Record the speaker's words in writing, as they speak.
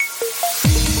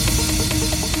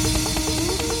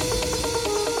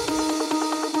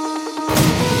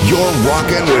You're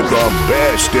rocking with the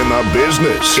best in the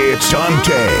business. It's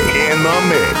Dante in the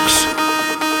mix.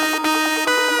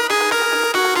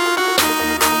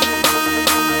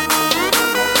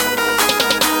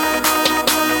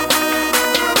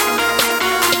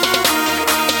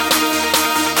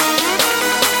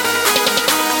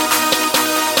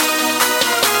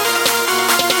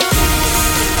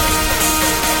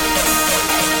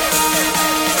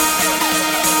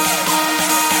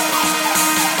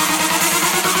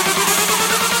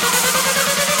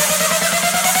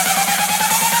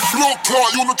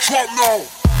 You on the track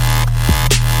now.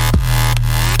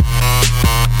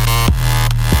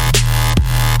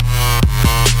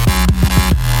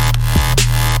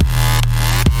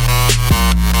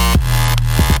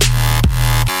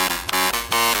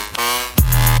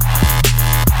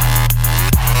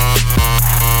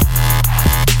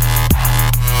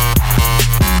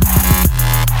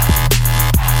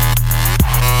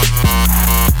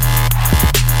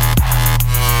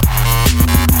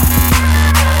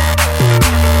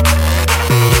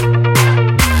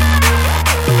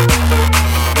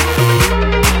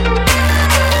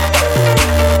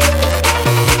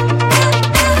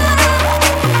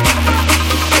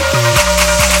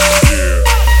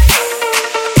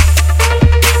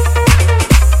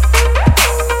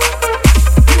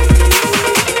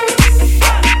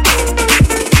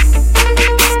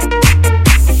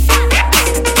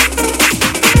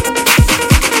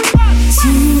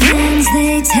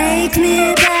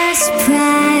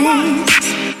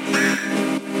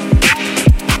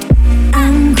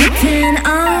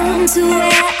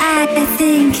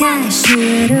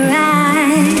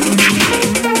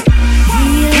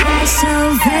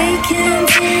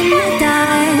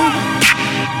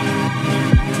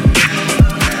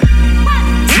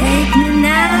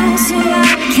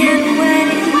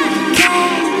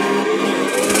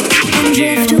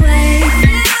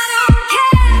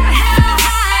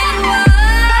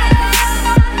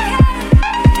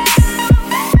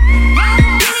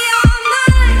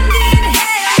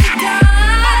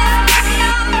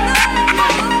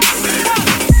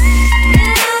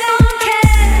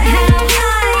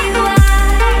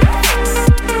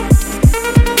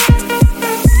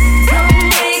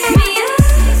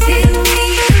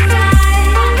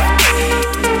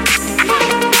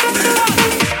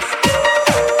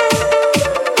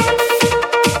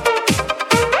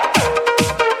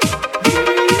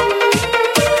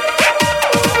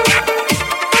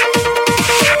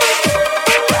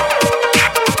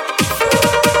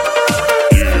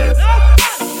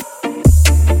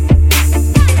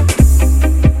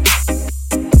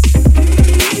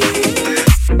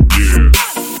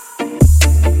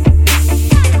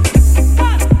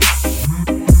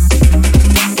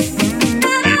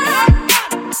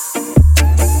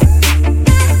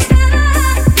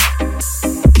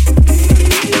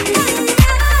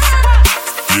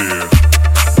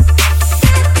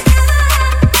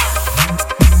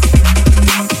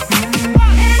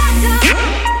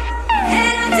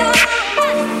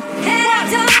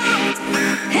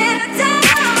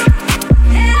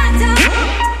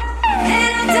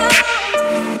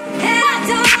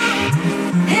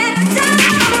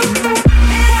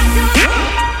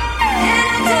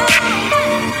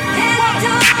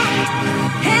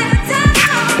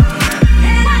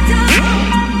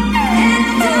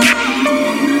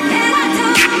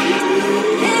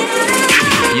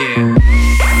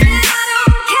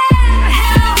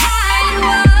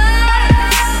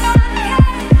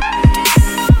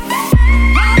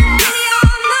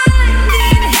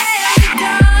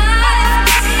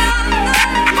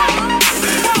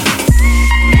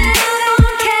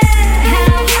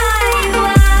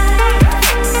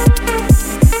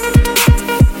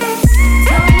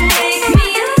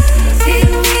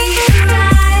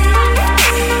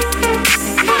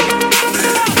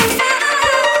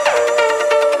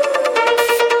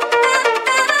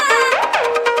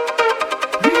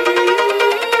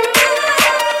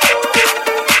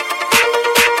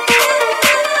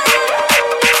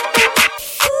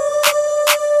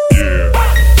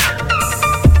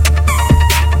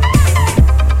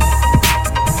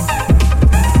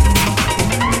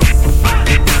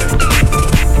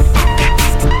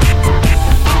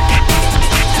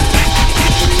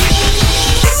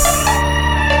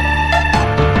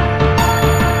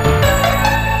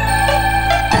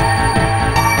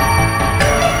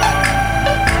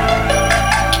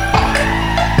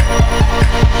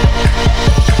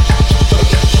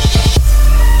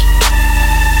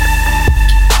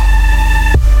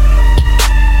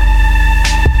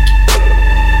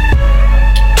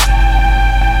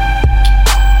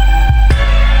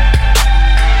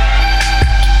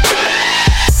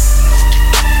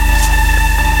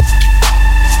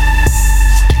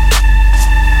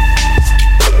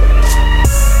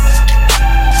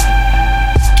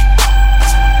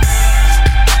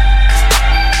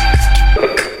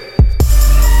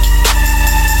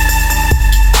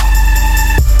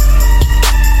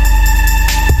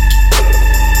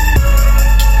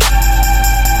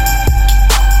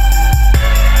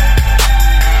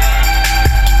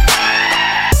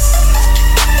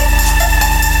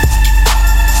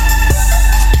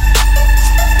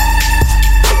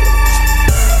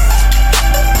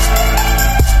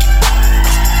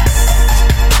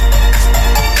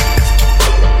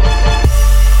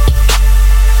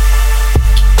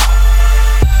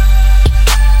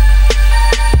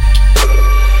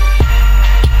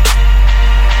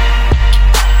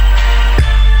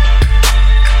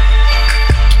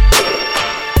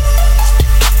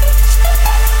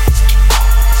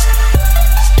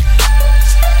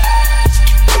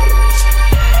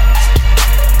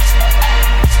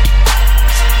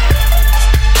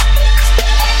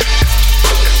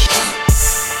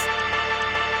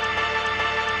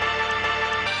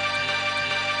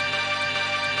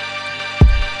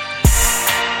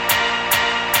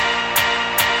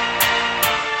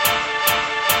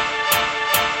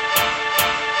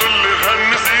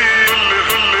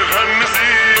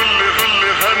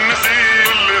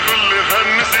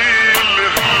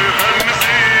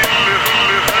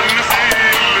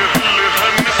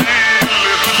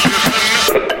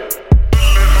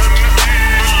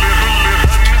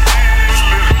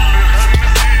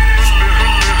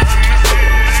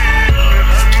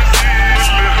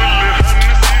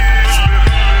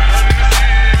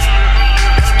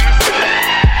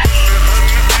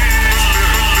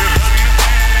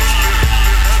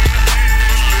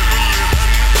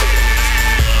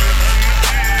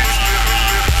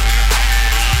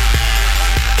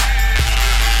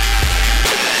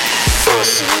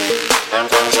 and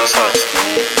then just hurt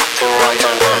me till I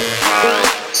can get my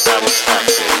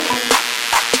satisfaction.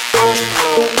 Push me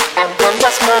and then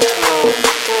just hurt me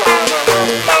till I can get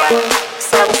my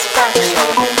satisfaction.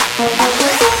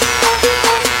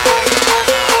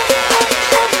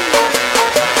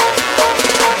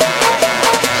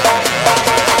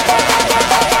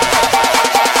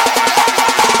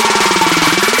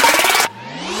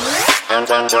 And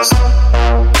then just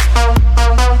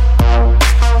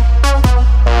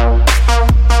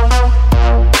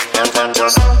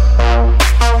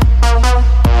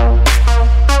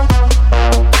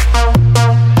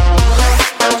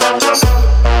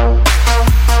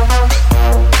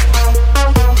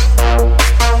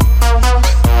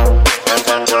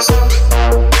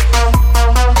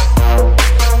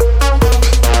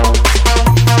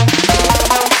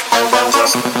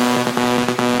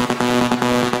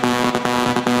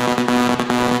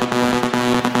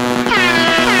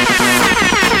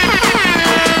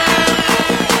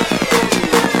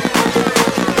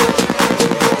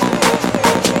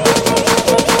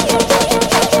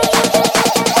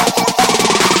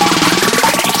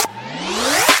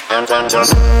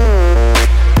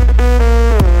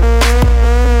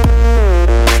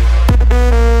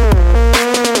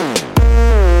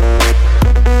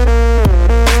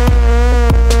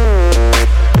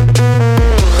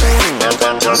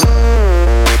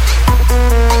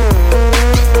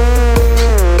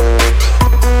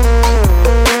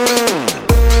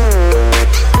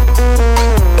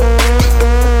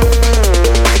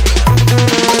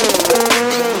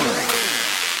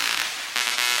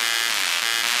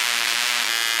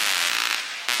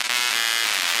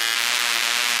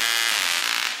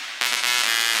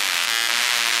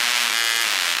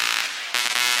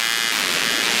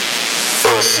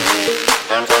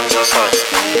and then just hurt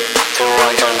me till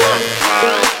I can get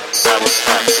my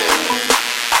satisfaction.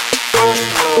 Push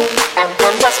me and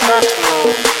then just hurt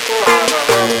me till I can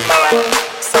get my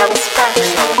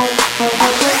satisfaction.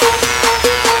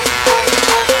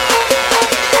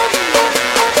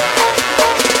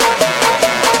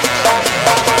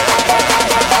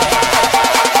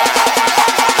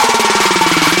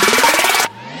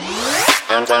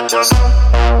 And then just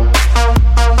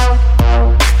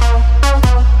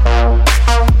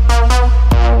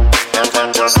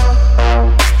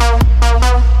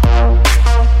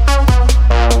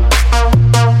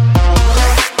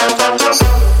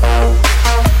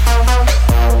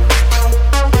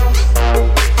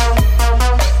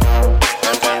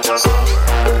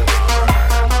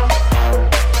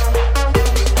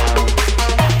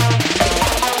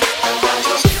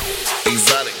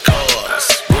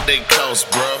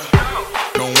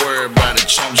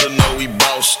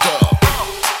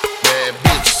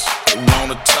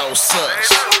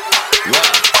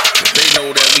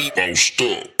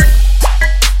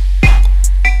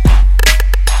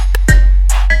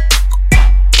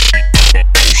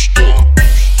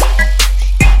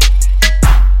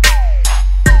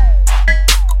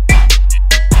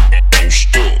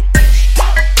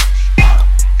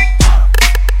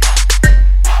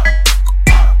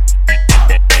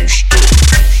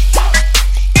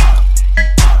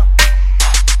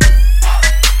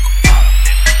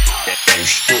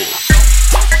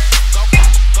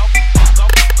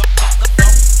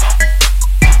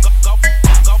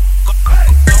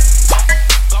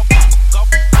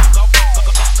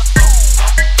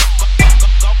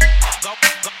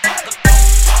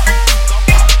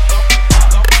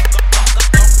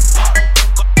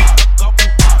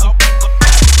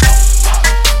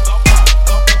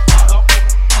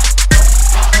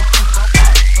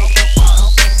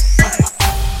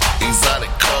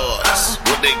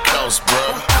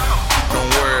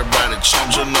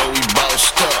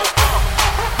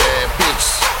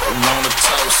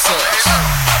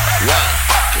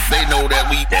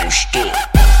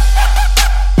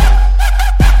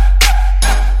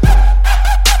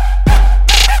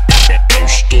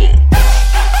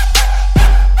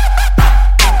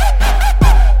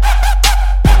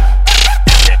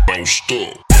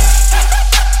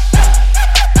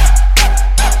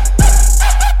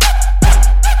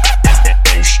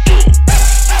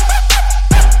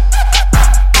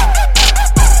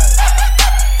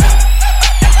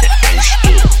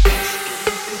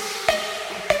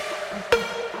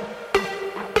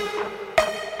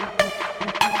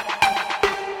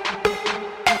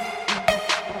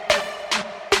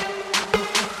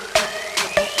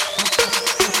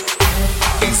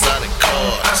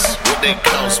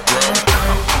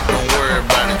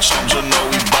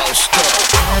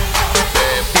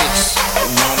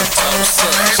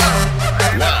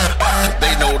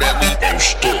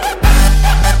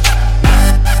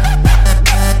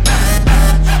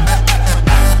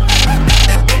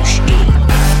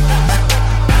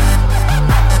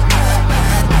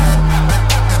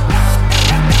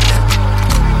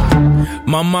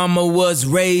My mama was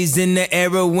raised in the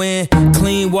era when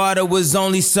clean water was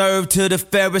only served to the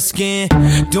fairer skin.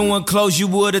 Doing clothes you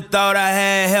would've thought I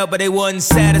had help, but they wasn't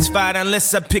satisfied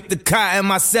unless I picked the cotton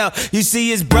myself. You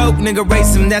see, it's broke, nigga,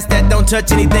 race him. That's that don't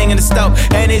touch anything in the stove.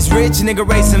 And it's rich, nigga,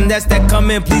 race him. That's that come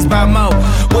in, please buy more.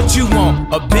 What you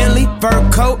want? A Bentley,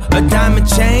 fur coat, a diamond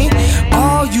chain?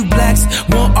 All you blacks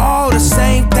want all the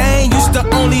same thing. Used to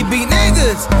only be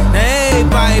niggas. Now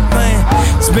everybody playing,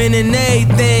 spending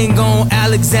everything on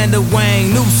Alexander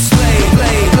Wang. New slave,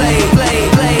 play, play, play,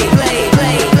 play, play,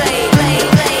 play, play, play,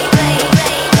 play, play,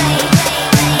 play.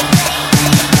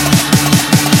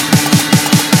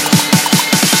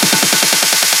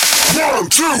 1,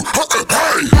 2,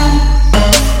 hey!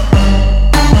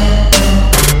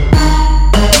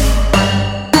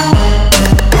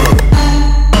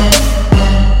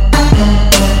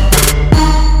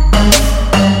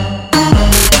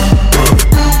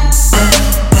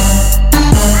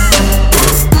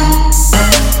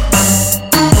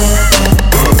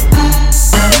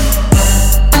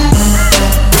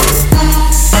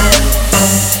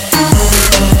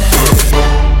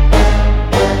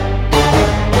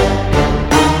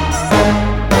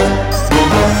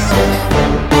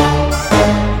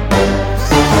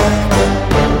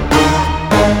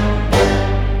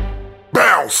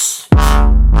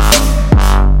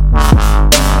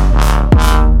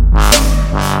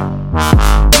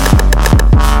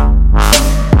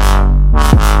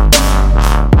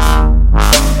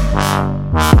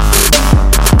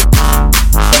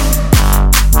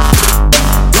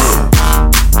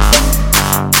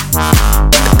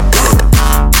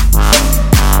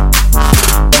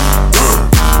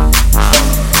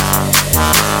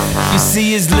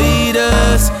 See his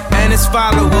leaders and his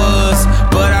followers,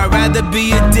 but I'd rather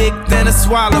be a dick than a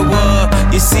swallower.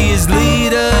 You see his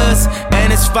leaders and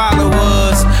his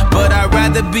followers, but I'd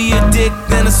rather be a dick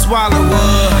than a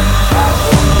swallower.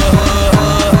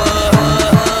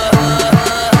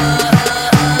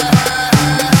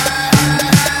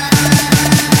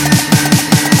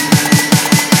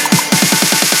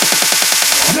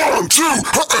 1, 2,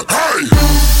 hey!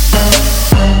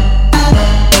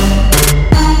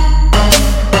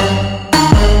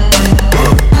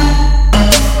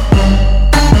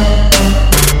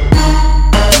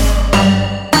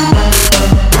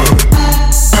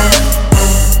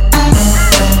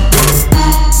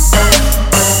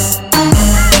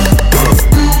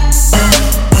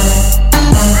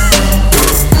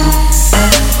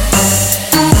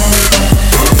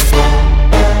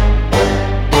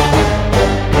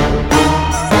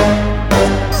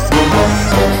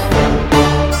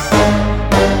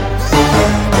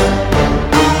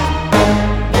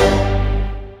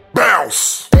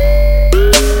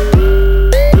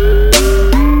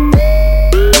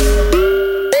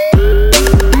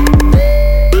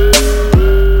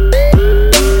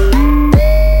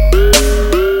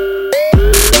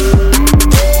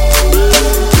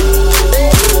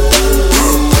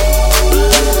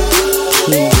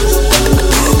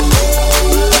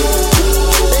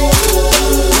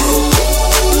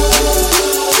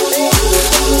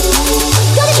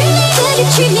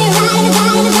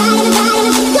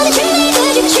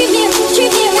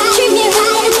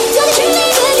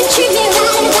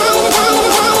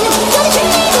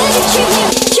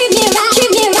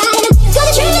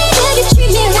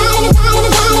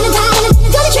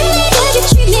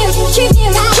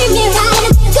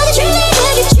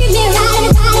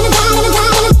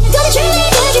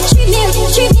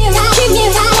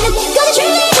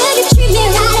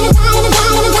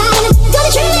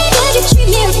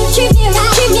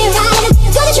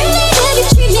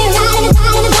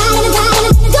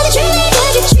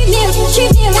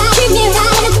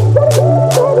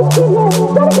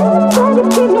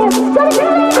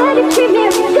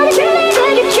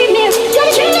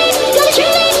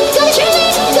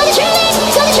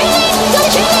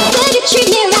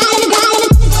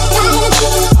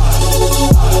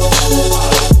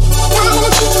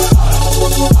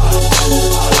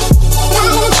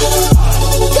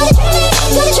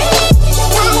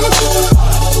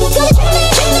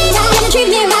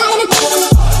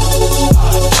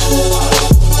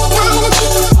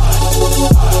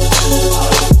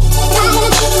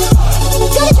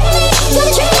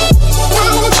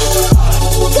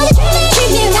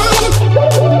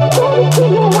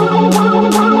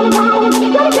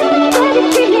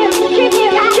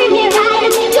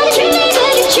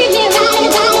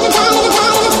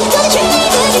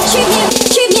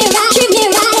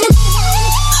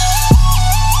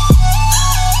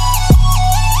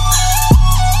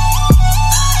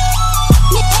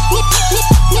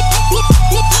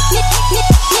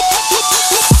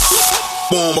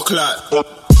 Bomb clot.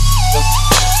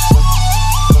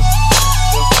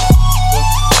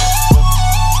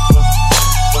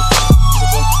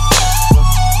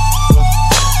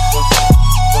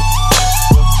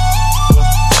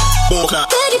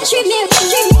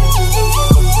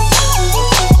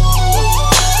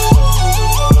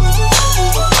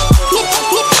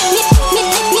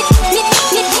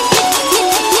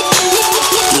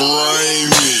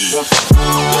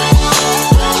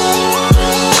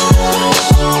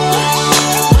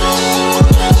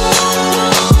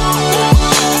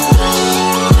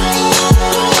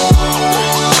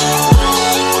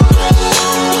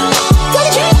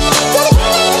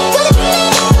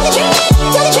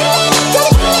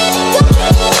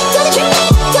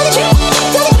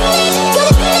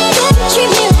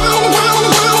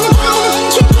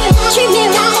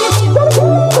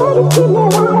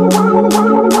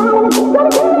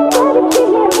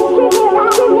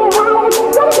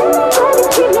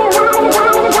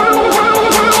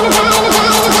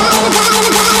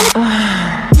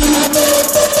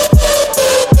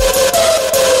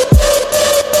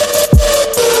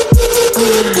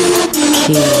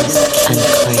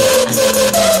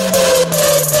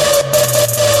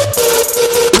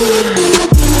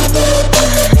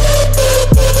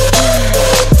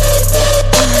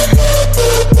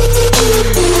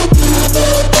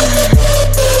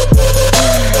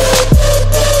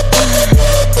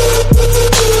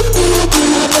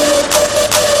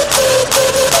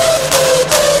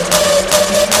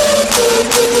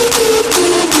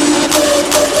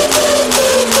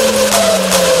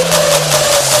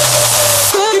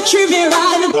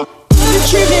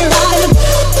 Treat me.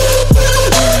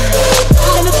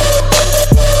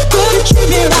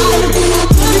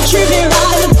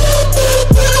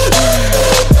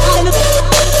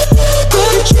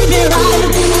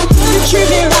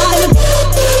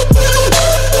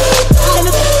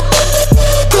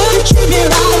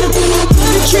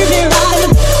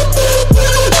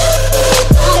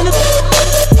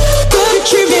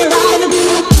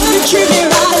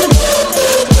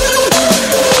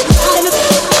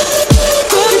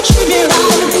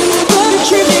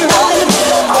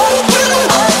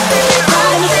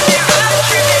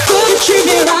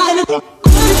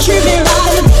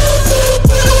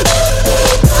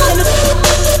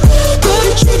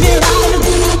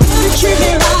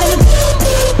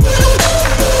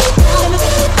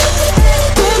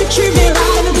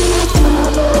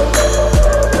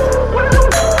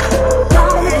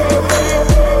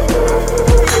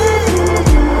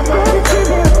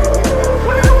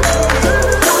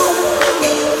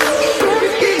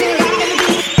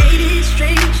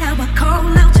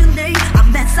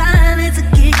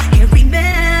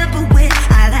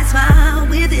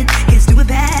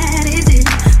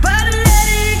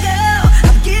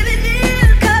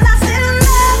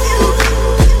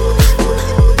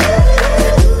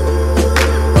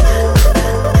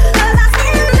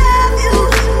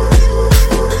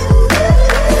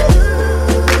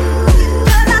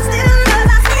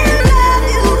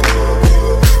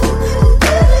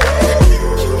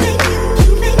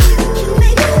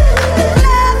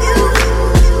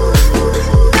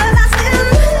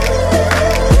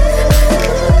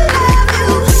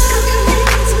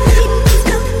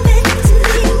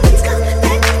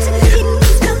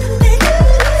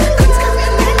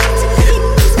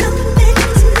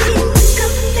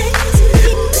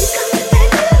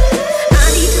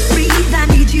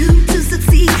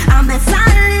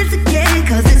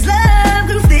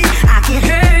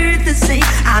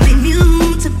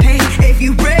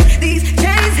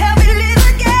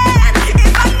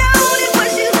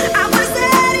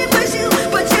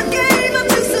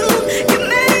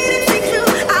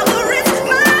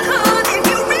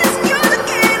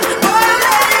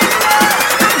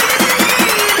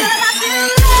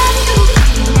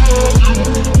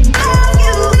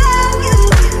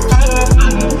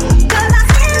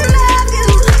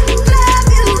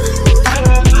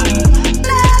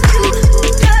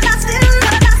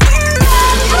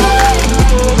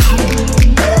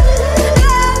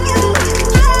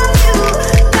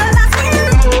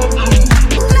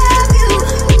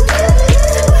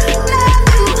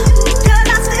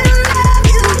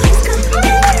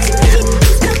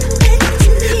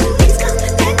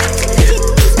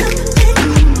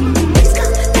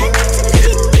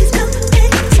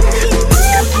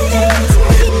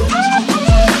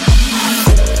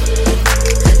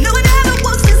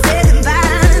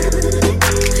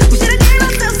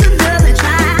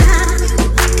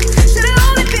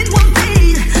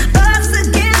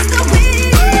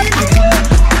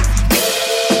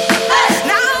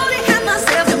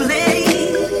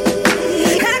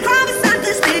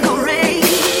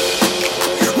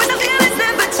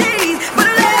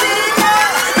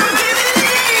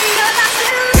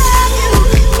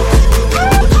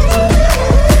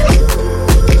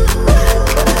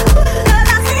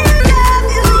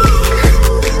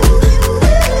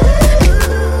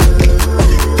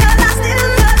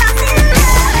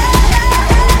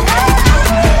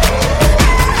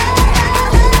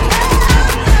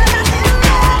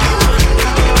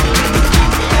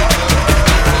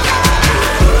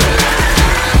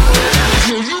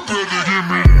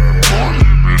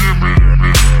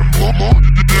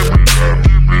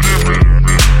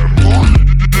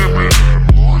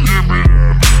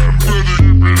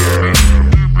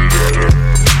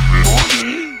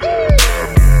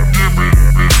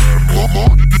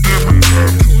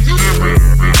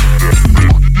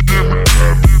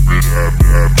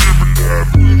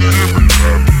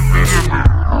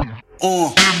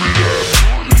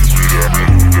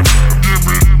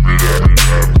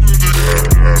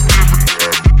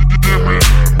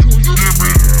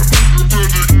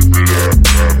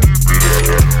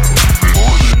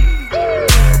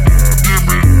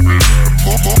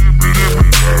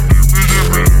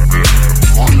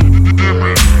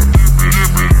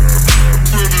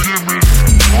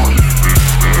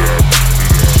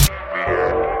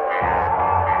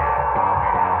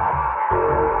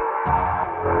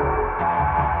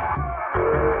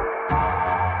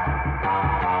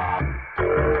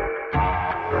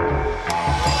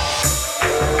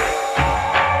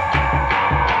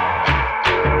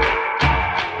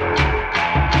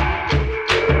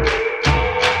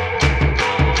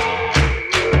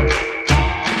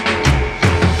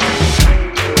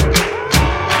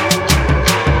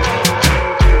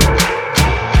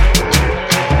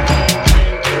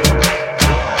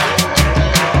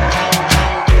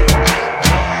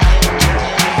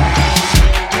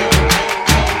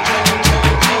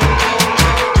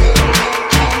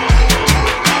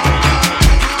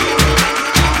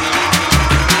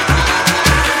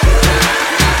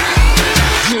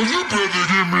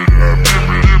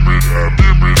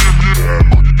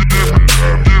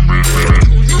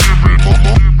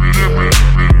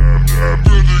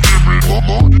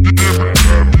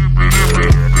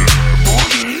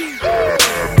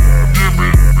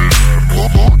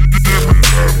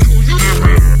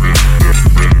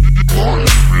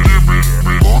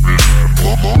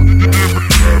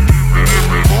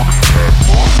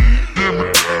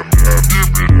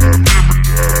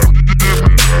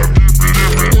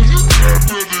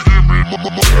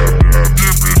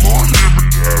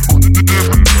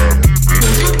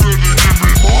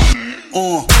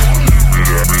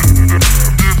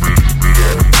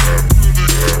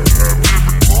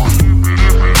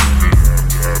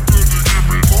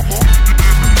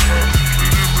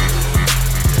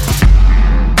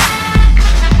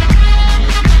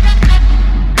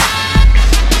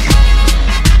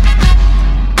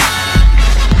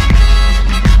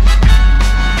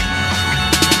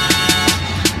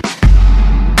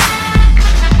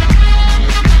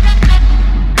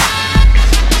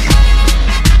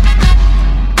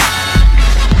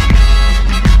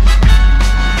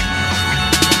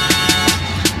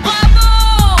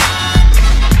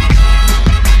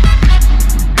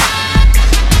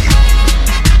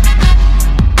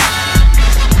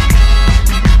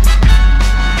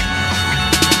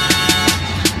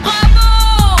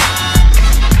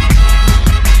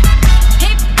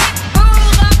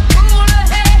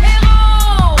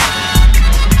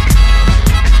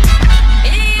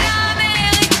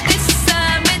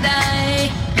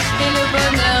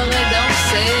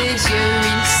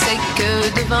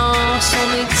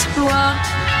 d'emploi.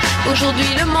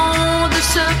 Aujourd'hui le monde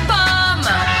se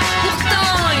pâme,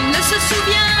 pourtant il ne se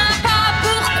souvient pas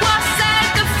pourquoi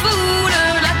cette foule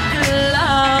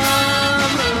l'acclame.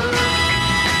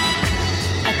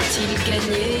 A-t-il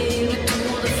gagné le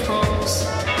Tour de France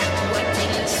ou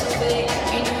a-t-il sauvé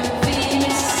une vie?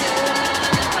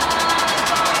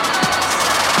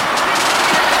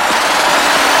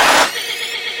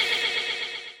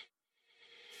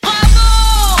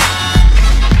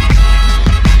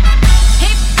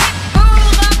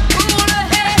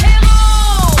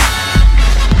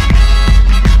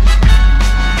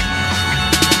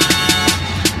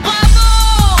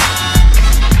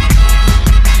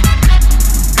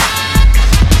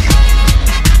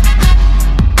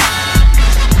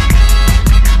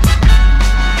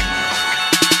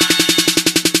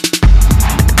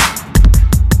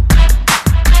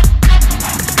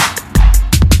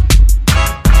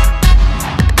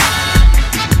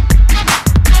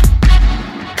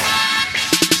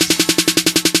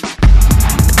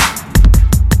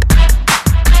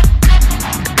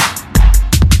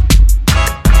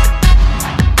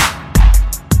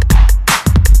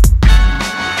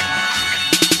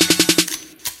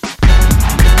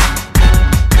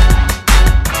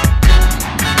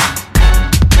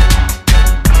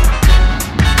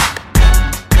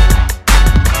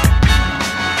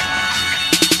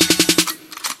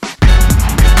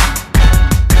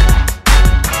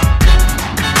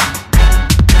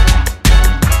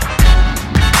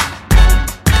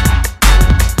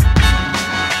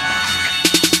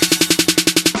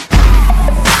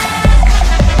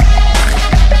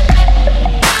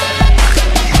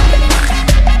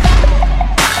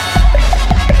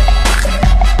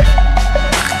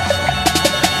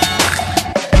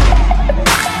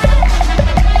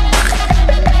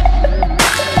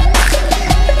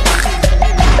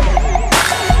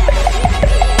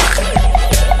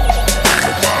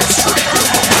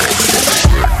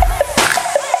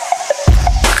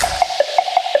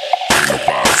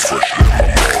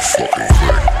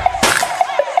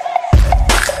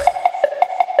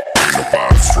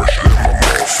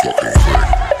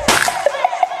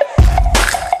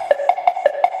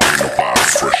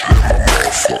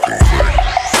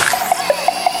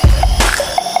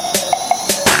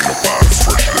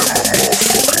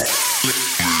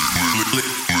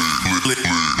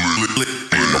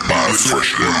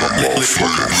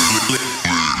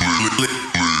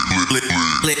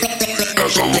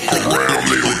 As I look around,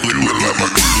 they don't do it like my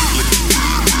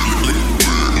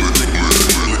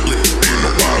ain't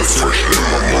nobody fresh than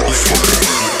my motherfucking.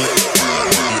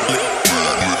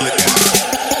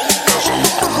 As I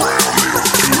look around, they don't do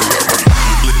it like my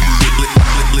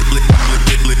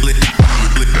and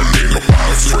ain't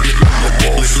nobody fresh than my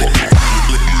motherfucking.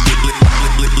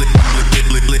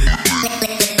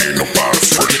 Ain't nobody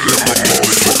fresh than my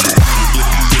motherfucking.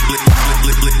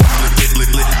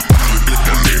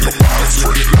 And ain't nobody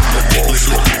fresh than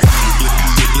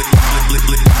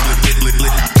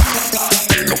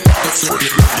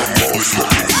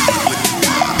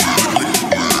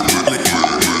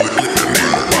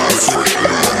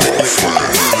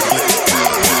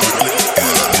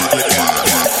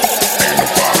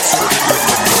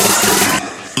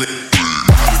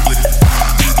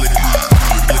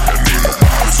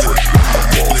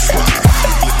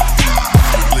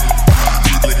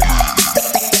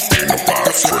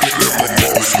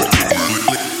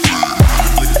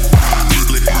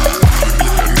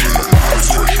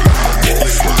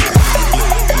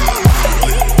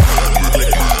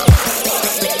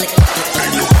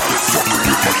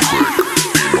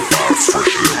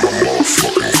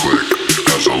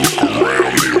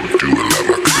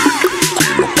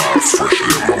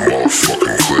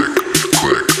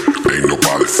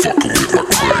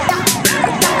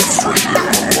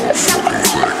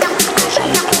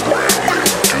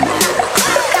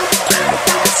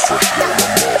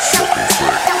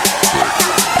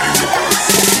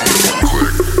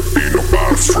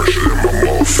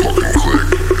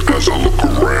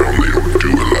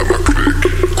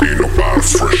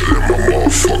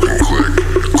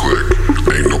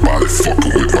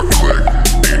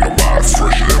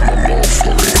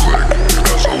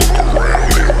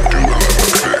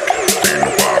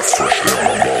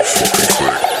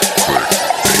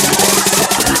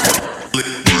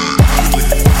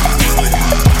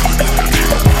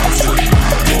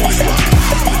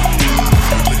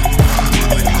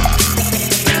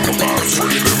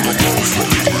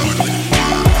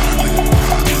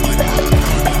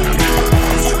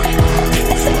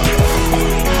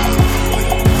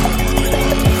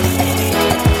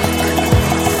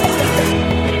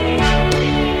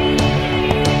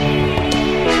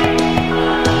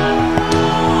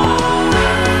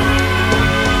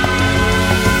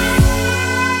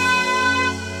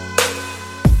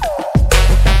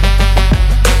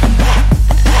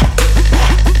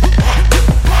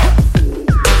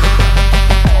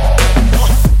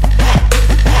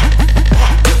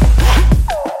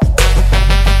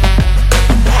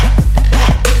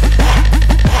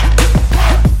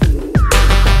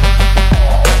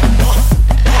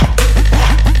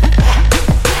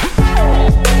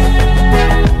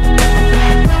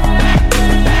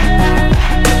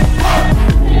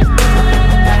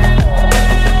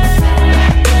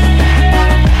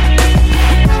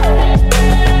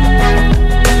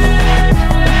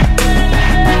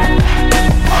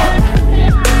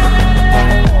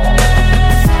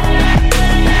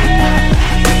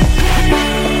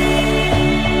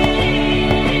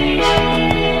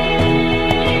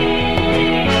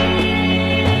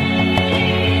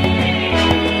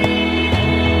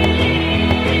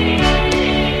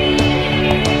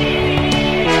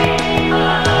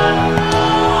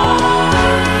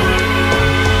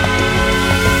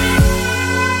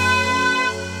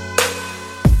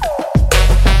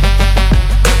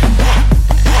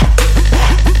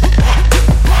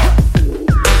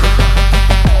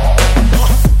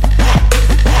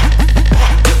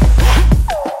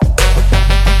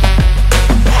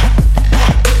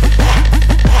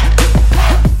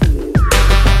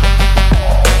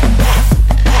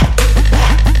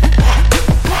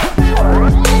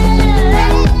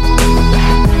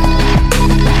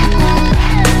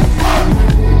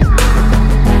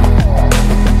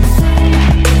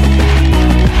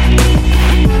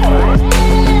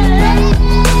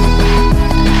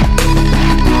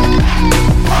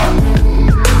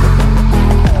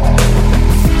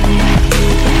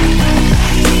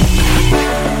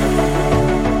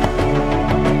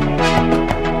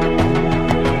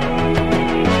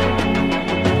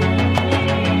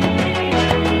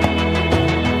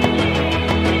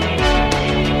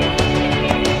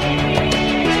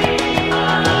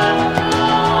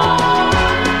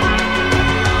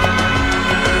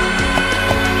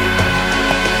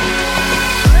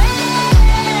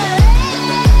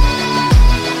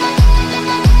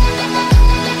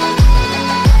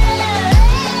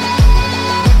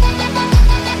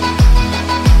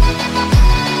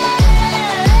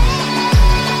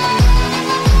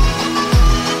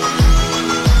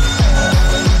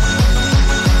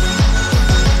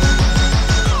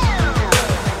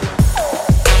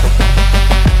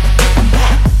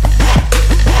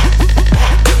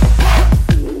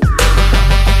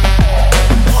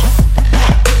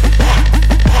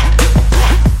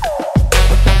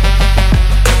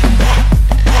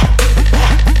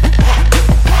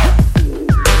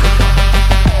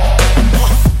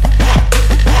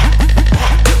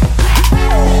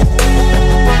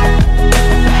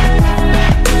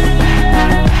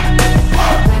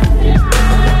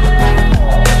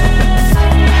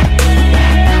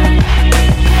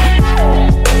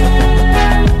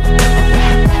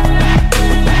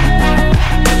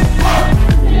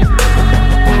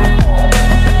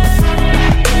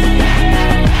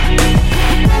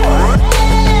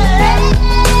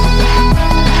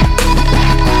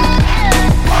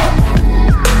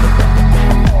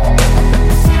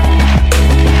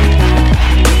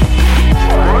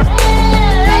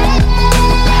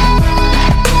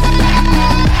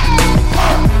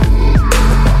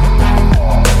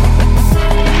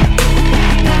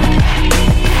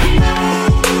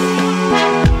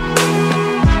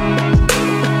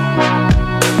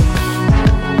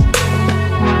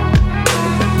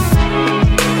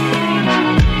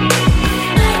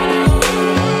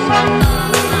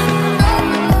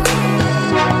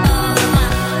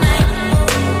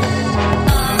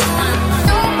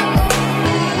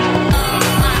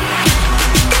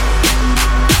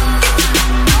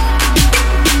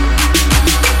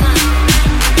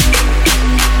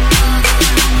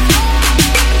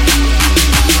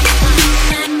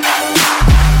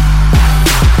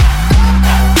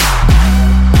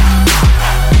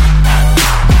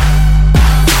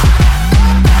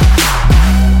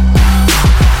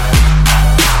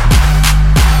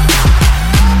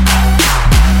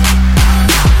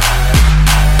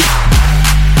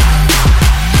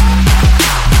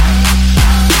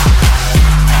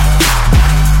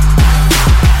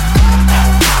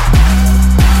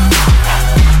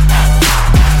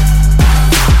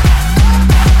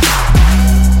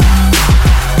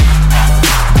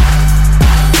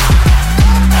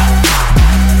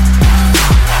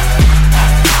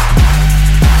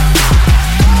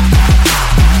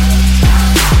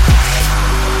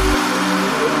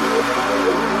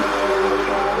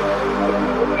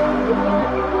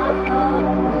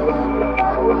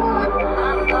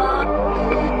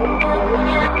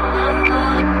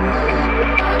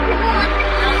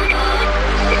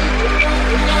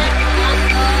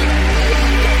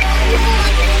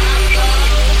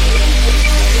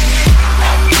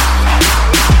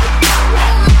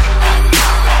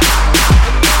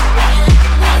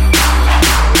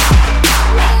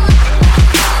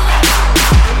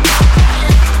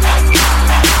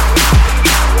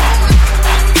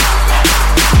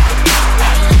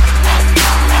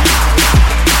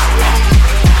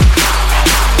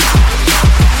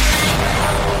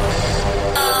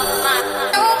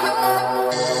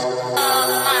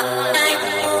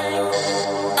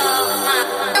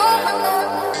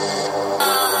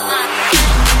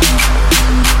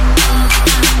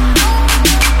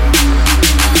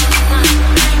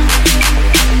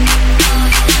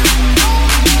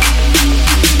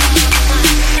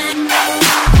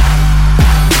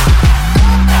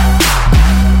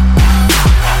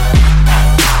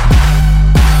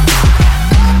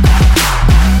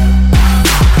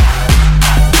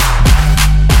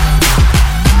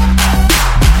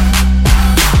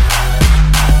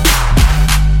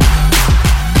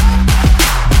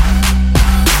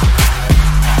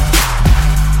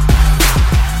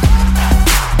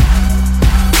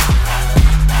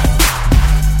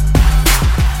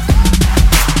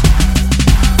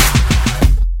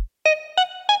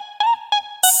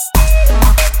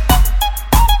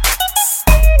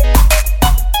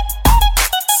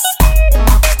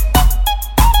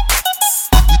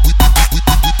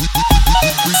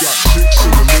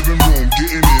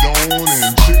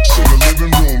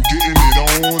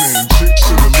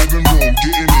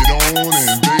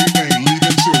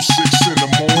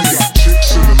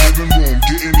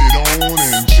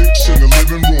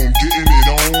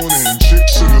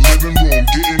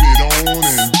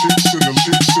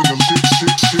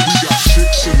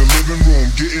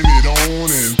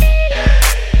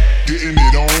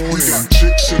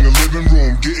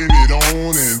it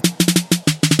on and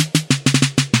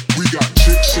we got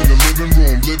chicks in the living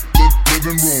room,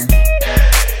 living room.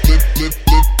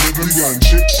 We got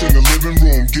chicks in the living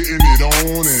room, getting it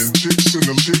on and chicks in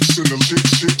the chicks.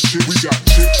 We got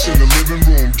chicks in the living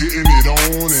room, getting it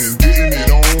on and getting it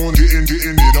on,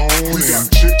 getting it on. We got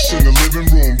chicks in the living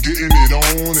room, getting it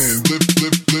on and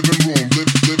living room,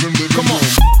 living Come on.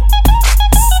 room.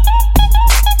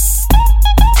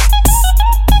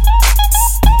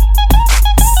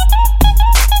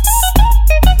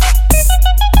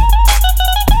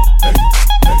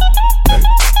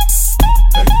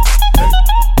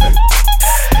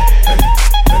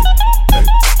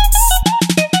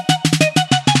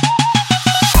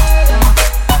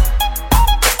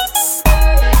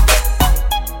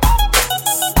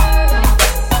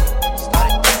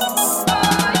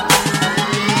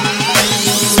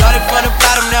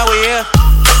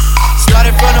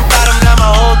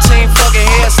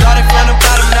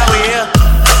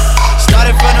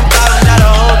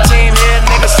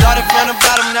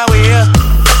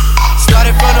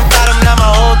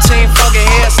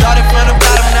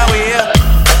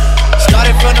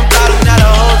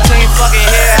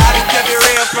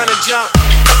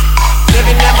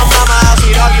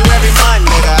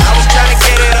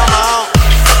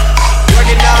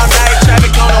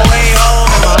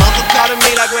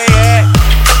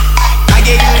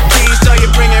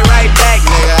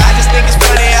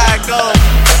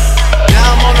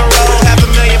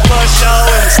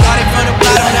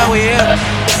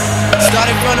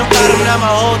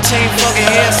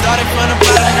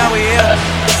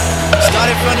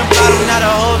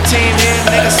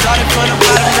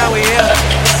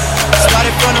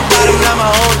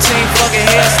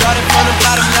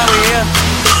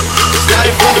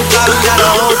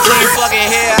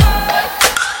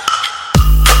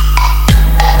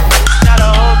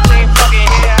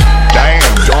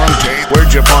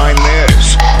 Where'd you find this?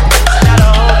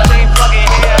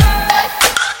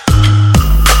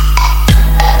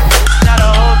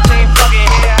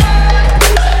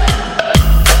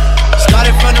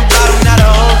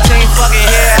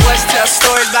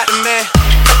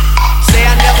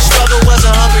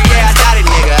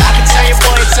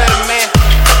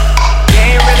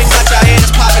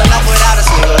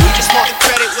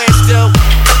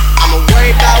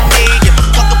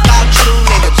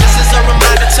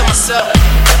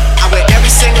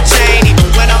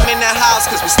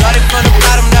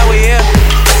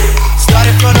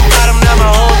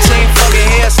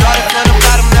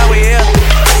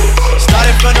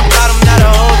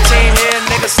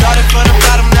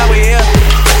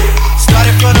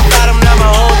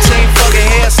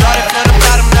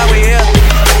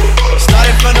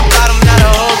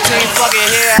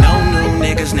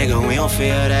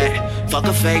 Fuck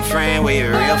a fake friend, where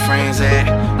your real friends at?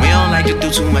 We don't like to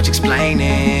do too much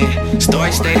explaining.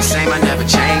 Story stay the same, I never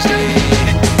changed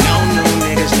it. No new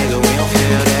niggas, nigga, we don't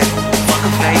feel that. Fuck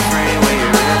a fake friend, where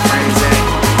your real friends at?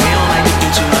 We don't like to do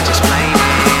too much explaining.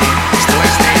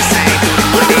 Story stay the same,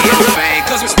 through the money and the fame.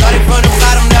 Cause we started from the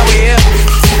bottom, now we here.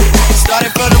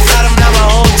 Started from the bottom, now my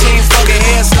whole team fucking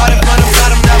here. Started from the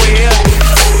bottom, now we here.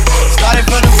 Started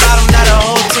from the bottom, now the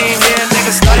whole team here.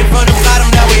 Nigga, started from the bottom,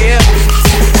 now we here.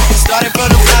 Started from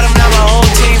the bottom, now my whole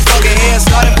team fucking here.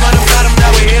 Started from the bottom,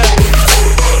 now we here.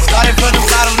 Started from the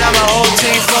bottom, now my whole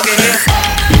team fucking here.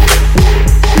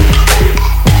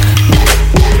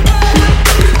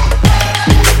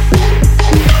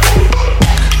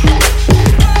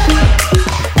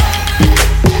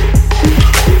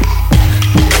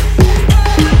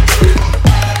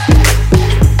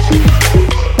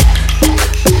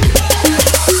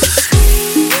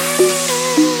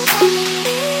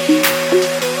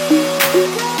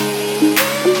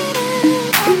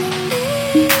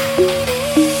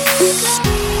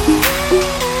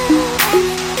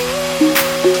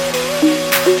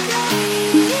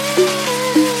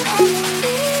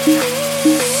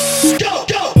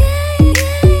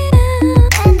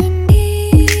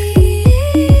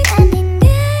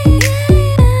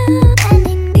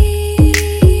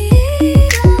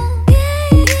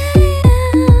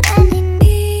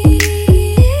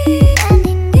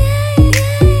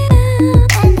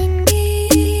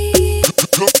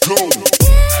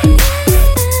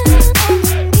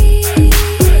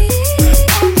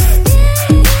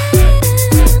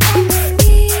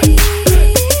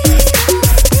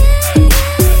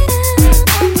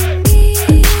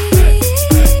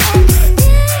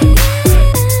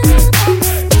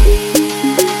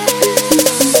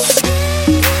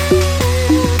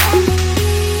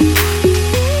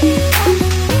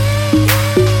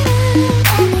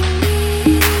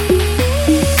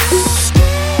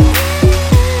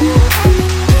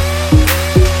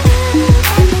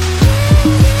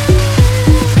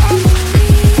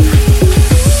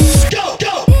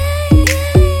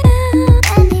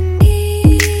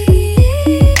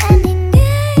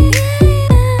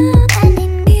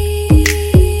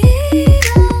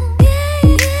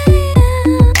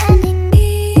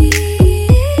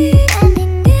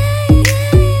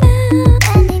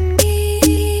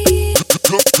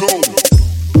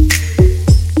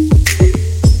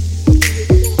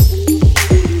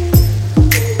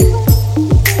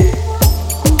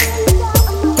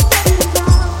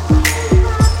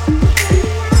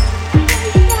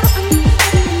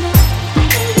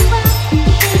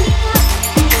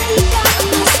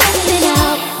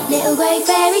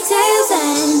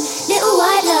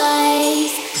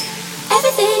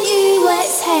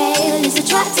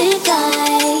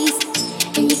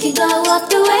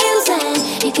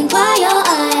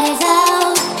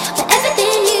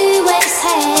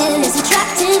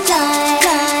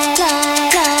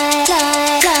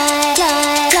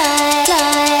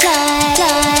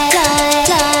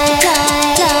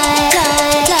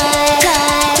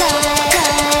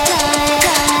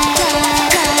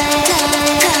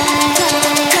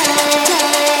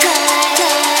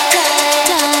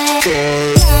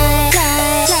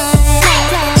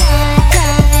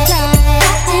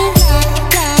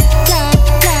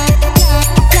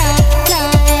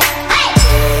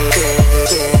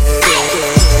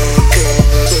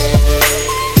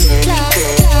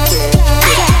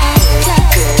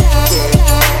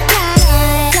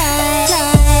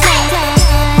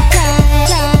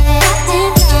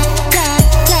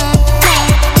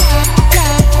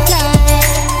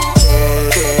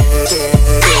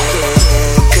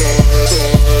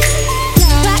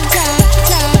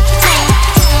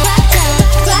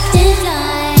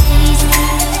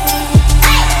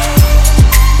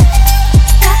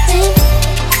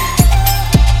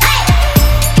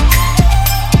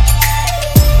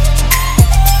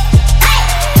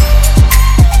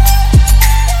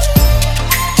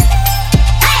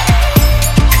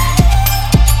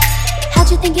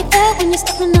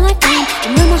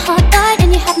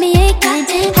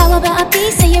 about a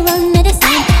piece of your own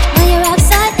medicine. Now you're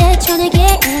outside there trying to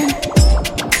get in.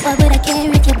 Why would I care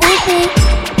if you want me?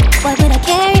 Why would I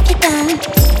care if you don't?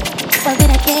 Why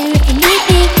would I care if you need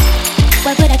me?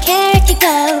 Why would I care if you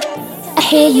go? I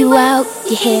hear you out,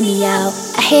 you hear me out.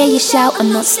 I hear you shout,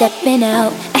 I'm not stepping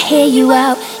out. I hear you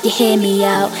out, you hear me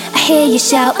out. I hear you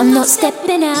shout, I'm not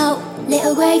stepping out.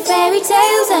 Little grey fairy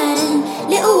tales and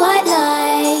little white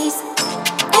lies.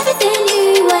 Everything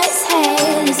you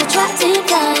exhale is attractive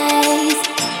lies.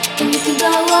 And you can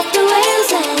go off the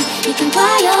rails and you can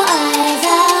cry your eyes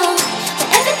out. But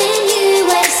everything you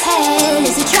exhale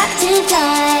is attractive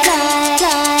lies.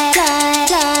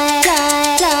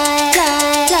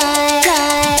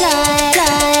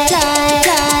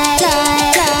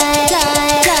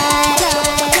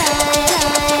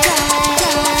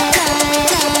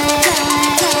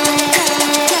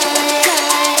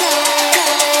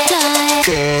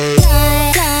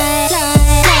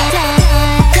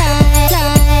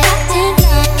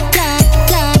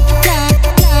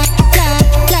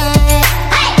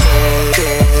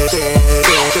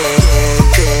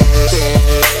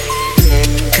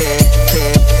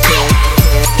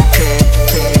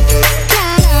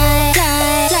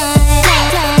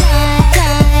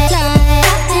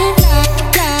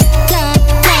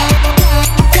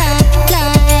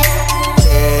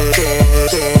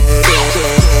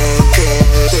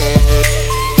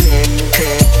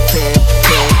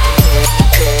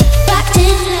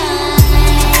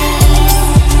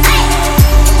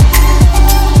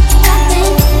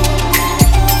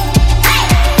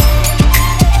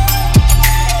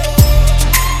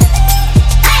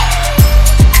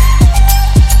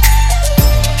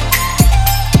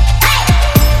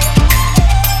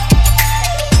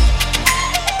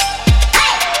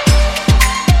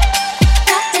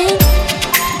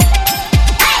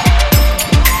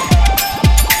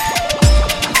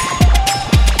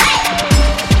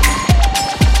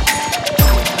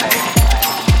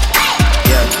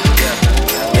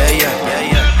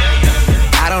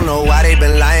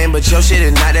 Your shit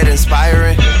is not that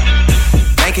inspiring.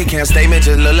 Bank account statement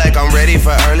just look like I'm ready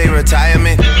for early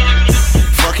retirement.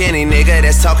 Fuck any nigga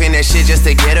that's talking that shit just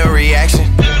to get a reaction.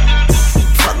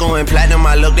 Fuck going platinum,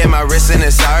 I looked at my wrist and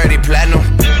it's already platinum.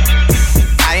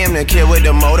 I am the kid with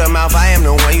the motor mouth, I am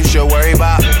the one you should worry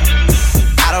about.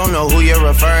 I don't know who you're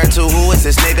referring to, who is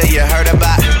this nigga you heard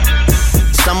about?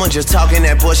 Someone just talking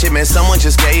that bullshit, man, someone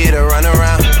just gave you the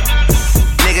runaround.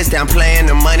 Niggas down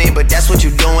playing the money, but that's what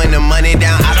you doing, the money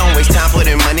down. I don't waste time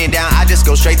putting money down, I just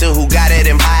go straight to who got it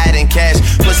and buy it in cash.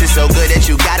 Pussy so good that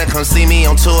you gotta come see me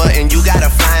on tour and you gotta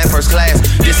fly in first class.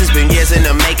 This has been years in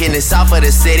the making, it's out for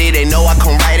the city, they know I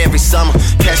come right every summer.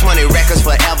 Cash Money Records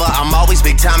forever, I'm always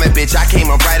big time and bitch, I came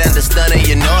up right under Stunner,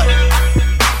 you know it.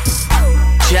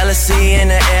 Jealousy in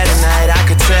the air tonight, I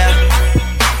could tell.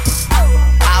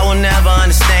 I will never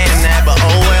understand that, but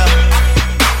oh well.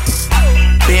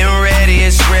 Being ready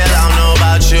is real, I don't know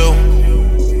about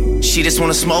you. She just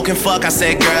wanna smoke and fuck, I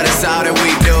said girl, that's all that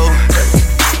we do.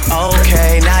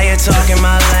 Okay, now you're talking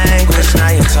my language, now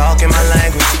you're talking my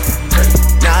language.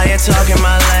 Now you're talking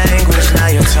my language, now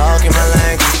you're talking my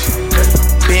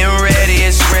language. Being ready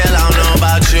is real, I don't know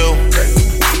about you.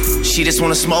 She just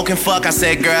wanna smoke and fuck, I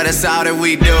said girl, that's all that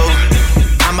we do.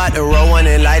 I'm about to roll one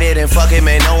and light it and fuck it,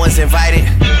 man, no one's invited.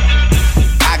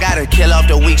 Gotta kill off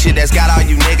the weak shit that's got all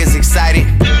you niggas excited.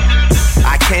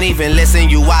 I can't even listen,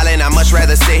 you wildin', I much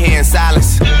rather sit here in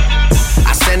silence.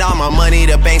 I send all my money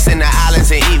to banks in the islands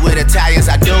and eat with Italians,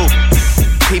 I do.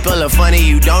 People are funny,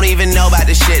 you don't even know about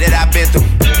the shit that I've been through.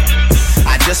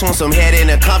 I just want some head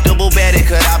in a comfortable bed, it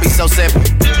could all be so simple.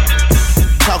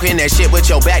 Talking that shit with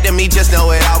your back to me, just know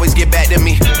it always get back to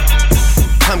me.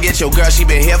 Come get your girl, she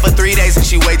been here for 3 days and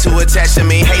she way too attached to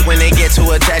me. Hate when they get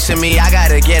too attached to me. I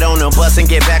gotta get on the bus and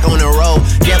get back on the road.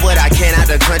 Get what I can out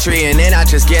the country and then I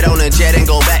just get on the jet and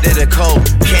go back to the cold.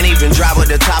 Can't even drive with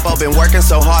the top up, been working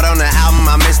so hard on the album,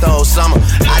 I missed the whole summer.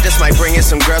 I just might bring in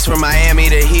some girls from Miami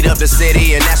to heat up the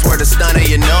city and that's where the Stunner,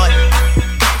 you know it.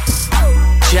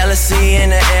 Jealousy in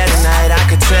the air tonight, I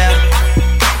could tell.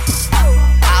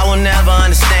 I will never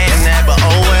understand that, but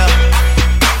oh well.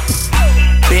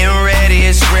 Being ready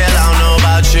is real, I don't know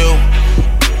about you.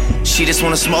 She just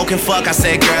wanna smoke and fuck, I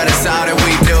said girl, that's all that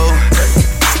we do.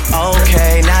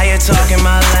 Okay, now you're talking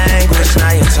my language,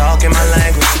 now you're talking my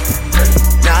language.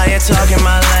 Now you're talking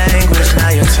my language,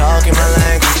 now you're talking my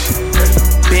language.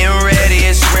 Being ready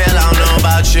is real, I don't know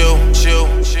about you.